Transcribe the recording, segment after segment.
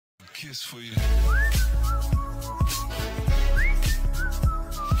kiss for you.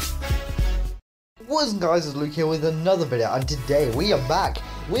 What's up guys, it's Luke here with another video, and today we are back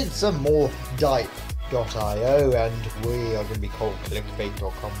with some more Dice.io, and we are going to be called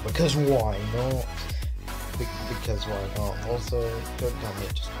clickbait.com because why not? Because why not? Also, don't tell me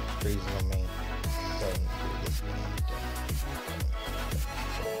it's just freezing on me. Don't do this.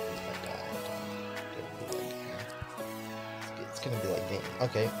 It's going to be like game.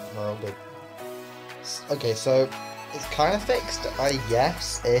 Okay, we're all good. Okay, so it's kind of fixed, I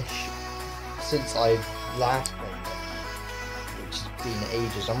guess-ish. Since I've last played it, which has been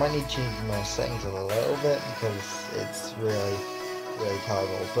ages. I might need to change my settings a little bit because it's really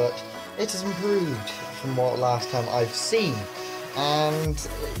terrible, but it has improved from what last time I've seen, and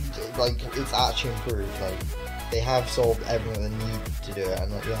like it's actually improved. Like they have solved everything they need to do it,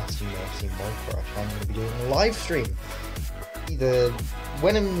 and like last year I've seen Mod Crush. I'm going to be doing a live stream either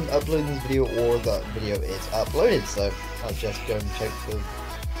when I'm uploading this video or that video is uploaded, so I'll just go and check the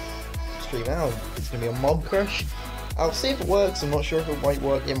stream out. It's gonna be a Mob Crush. I'll see if it works. I'm not sure if it might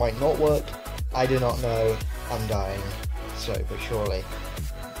work. It might not work. I do not know. I'm dying slowly but surely,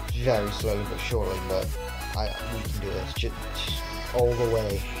 very slowly but surely. But we can do this just all the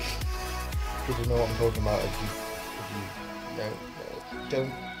way. People know what I'm talking about. If you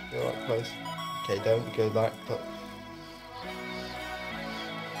don't go that close. Okay, don't go back. But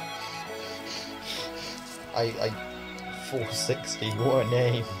I 460. What a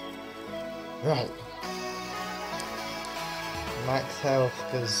name. Right. Max health,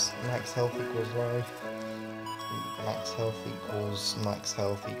 because max health equals life. Max health equals max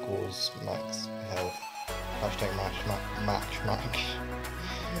health equals max health. Hashtag match. Max.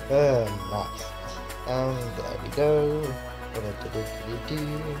 There we go.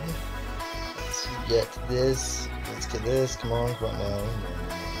 Let's get this. Let's get this. Come on, no.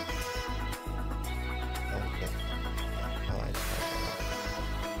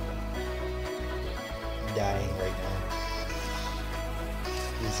 Dying right now.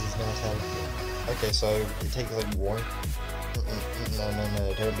 This is not healthy. Okay, so it takes like one.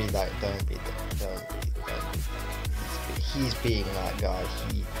 No, don't be that. Don't be. He's being that guy.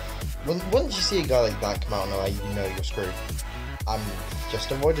 Once you see a guy like that come out in the way, you know you're screwed. I'm just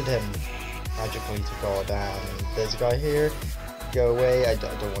avoided him. Magically to go down. There's a guy here. Go away. I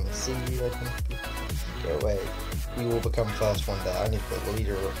don't want to see you. Go away. We will become first one day. I need to put the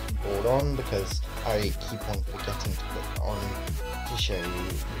leaderboard on because I keep on forgetting to put it on to show you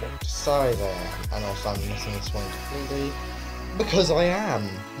what size I am. And also I'm missing this one completely because I am.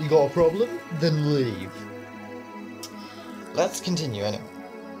 You got a problem? Then leave. Let's continue anyway.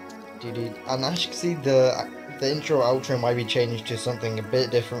 And as you can see, the intro outro might be changed to something a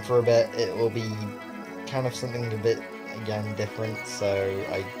bit different for a bit. It will be kind of something a bit again different. So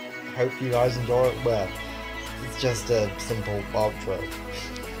I hope you guys enjoy it. Well, it's just a simple outro.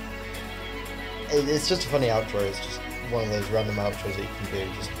 It's just a funny outro. It's just one of those random outros that you can do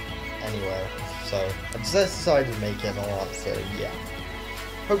just anywhere. So I just decided to make it a lot. So yeah,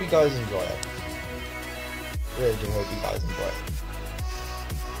 hope you guys enjoy it. Really do hope you guys enjoy it.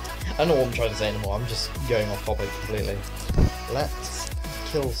 I don't know what I'm trying to say anymore. I'm just going off topic completely. Let's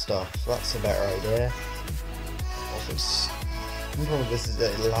kill stuff. That's a better idea. Also, this is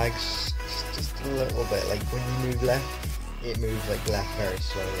it lags just a little bit. Like when you move left, it moves like left very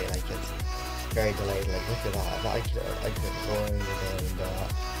slowly. Like it's very delayed. Like look at that. I could avoid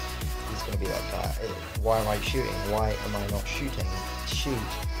that. It's gonna be like that. Why am I shooting? Why am I not shooting? Shoot.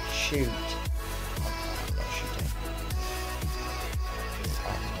 I'm not shooting.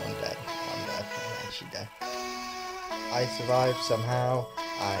 I'm dead. I'm actually dead. I survived somehow.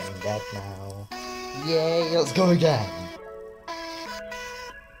 I'm dead now. Yay! Let's go again.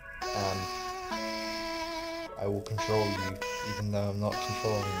 I will control you, even though I'm not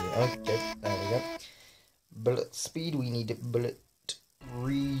controlling you. Okay, there we go. Bullet speed, we need bullet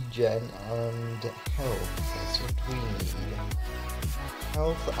regen and health. That's what we need.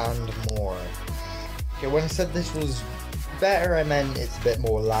 Health and more. Okay, when I said this was better, I meant it's a bit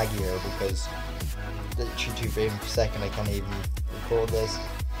more laggier because literally 2 frames per second I can't even record this.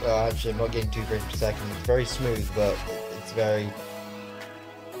 Well, actually I'm not getting 2 frames per second. It's very smooth, but it's very...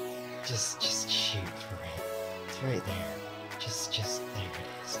 Just shoot for it. It's right there. Just there it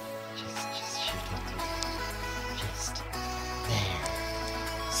is. Just shoot it. Just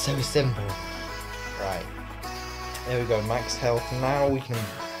there. So simple. Right. There we go. Max health. Now we can,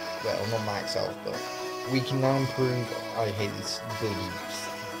 well, not max health, but we can now improve. I hate these bleeds.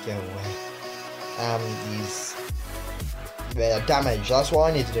 Go away. These damage. That's what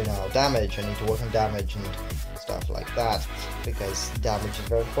I need to do now. Damage. I need to work on damage and stuff like that. because damage is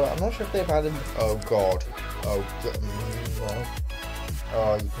very important. I'm not sure if they've added. Oh god. Oh no.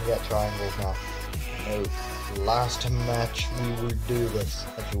 Oh, you can get triangles now. No. Last match we will do this.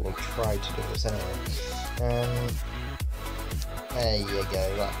 Actually, we'll try to do this anyway. There you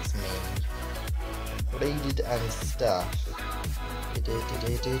go. That's me. Bladed and stuff.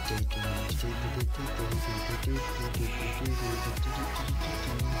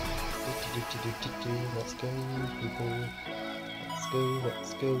 Let's go, people.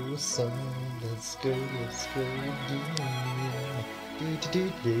 Let's go, son. Let's go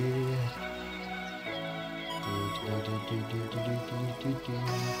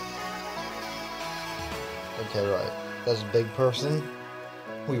Okay, right. There's a big person.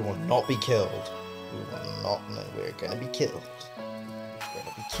 We will not be killed. We will not. No, we're gonna be killed. We're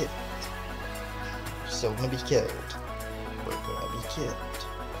gonna be killed. We're still gonna be killed. We're gonna be killed.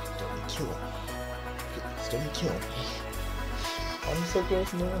 Don't kill me. Please don't kill me. I'm so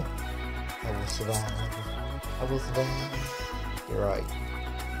close now. I will survive. I will survive. You're right.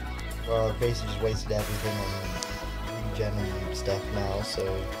 Well, I've basically just wasted everything on regen and stuff now, so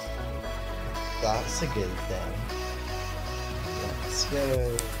that's a good thing. Let's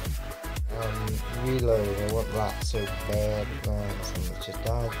go. Reload. I want that so bad. Someone just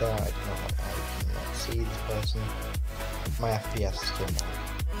died there. I cannot see this person. My FPS is still not.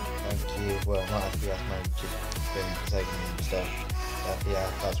 Thank you. Well, not FPS, my just been taking stuff.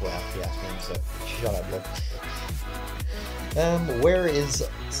 FPS, that's what FPS means, so shut up, look. Where is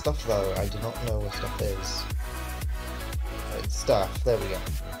stuff though? I do not know where stuff is. Right, stuff, there we go.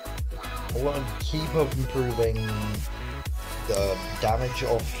 I want to keep up improving the damage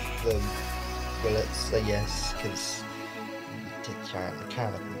of the bullets, yes, because we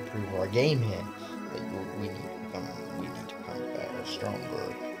kind of improve our game here. We need to become better,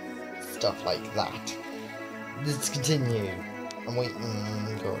 stronger, stuff like that. Let's continue. I'm waiting.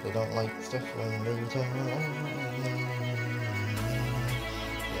 God, I don't like stuff when they turn on.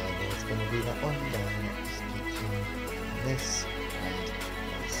 Yeah, there's gonna be that one. Then let's keep doing this and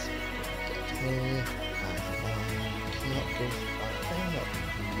this. Get me. Cannot go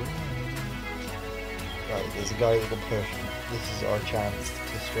Right, there's a guy with a push. This is our chance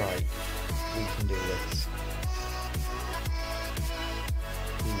to strike. We can do this.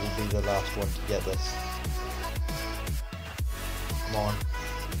 We will be the last one to get this. Come on.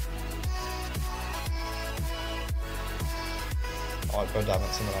 Oh, god damn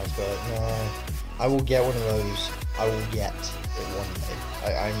it, someone else got it. No. I will get one of those. I will get it one day.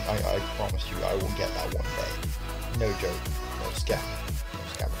 I promise you, I will get that one day. No joke. No scam. No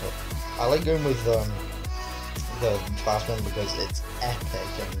scam at all. I like going with the fast one because it's epic,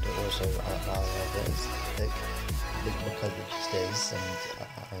 and also it's epic because it just is,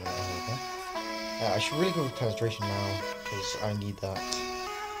 and I should really go with penetration now, because I need that,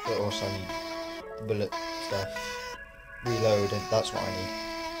 but also I need the bullet stuff, reload, and that's what I need,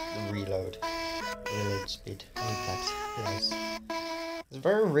 the reload speed, I need that, yes. It's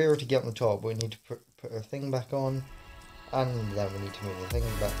very rare to get on the top, but we need to put our thing back on, and then we need to move the thing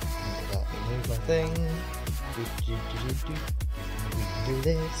back, let me move my thing, we can do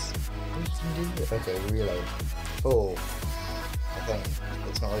this, we can do it, okay, reload, full, I think,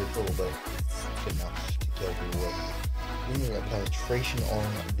 it's not really full, but it's good enough to kill people with. We need a penetration on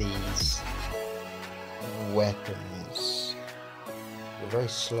these weapons. We're very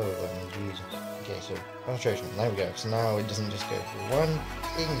slow though, Jesus. Okay, so penetration, there we go. So now it doesn't just go through one,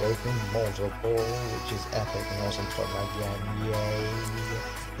 it can go through multiple, which is epic, and also I'm starting again, yay,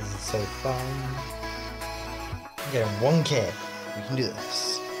 this is so fun. Okay, 1k, we can do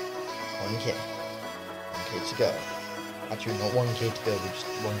this. 1k to go. Actually, not 1k to go, but just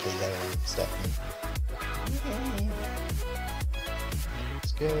 1k there and stuff.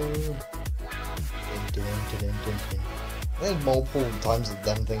 Let's go. There's multiple times of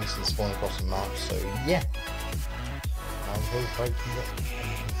them things can spawn across the map, so yeah. I hope I can get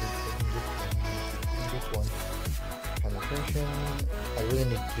this one. Penetration. I really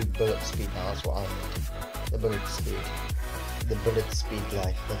need to do bullet speed now, that's what I need. The bullet speed. The bullet speed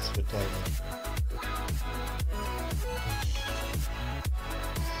life, that's what I need.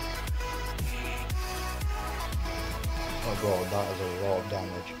 Oh god, that is a lot of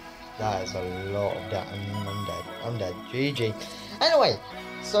damage. That is a lot of damage. I'm dead. GG. Anyway,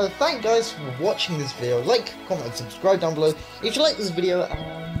 so thank you guys for watching this video. Like, comment, and subscribe down below if you like this video. And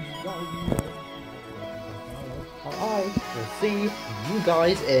I will see you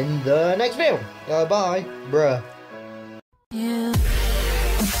guys in the next video. Bye, bruh. Yeah.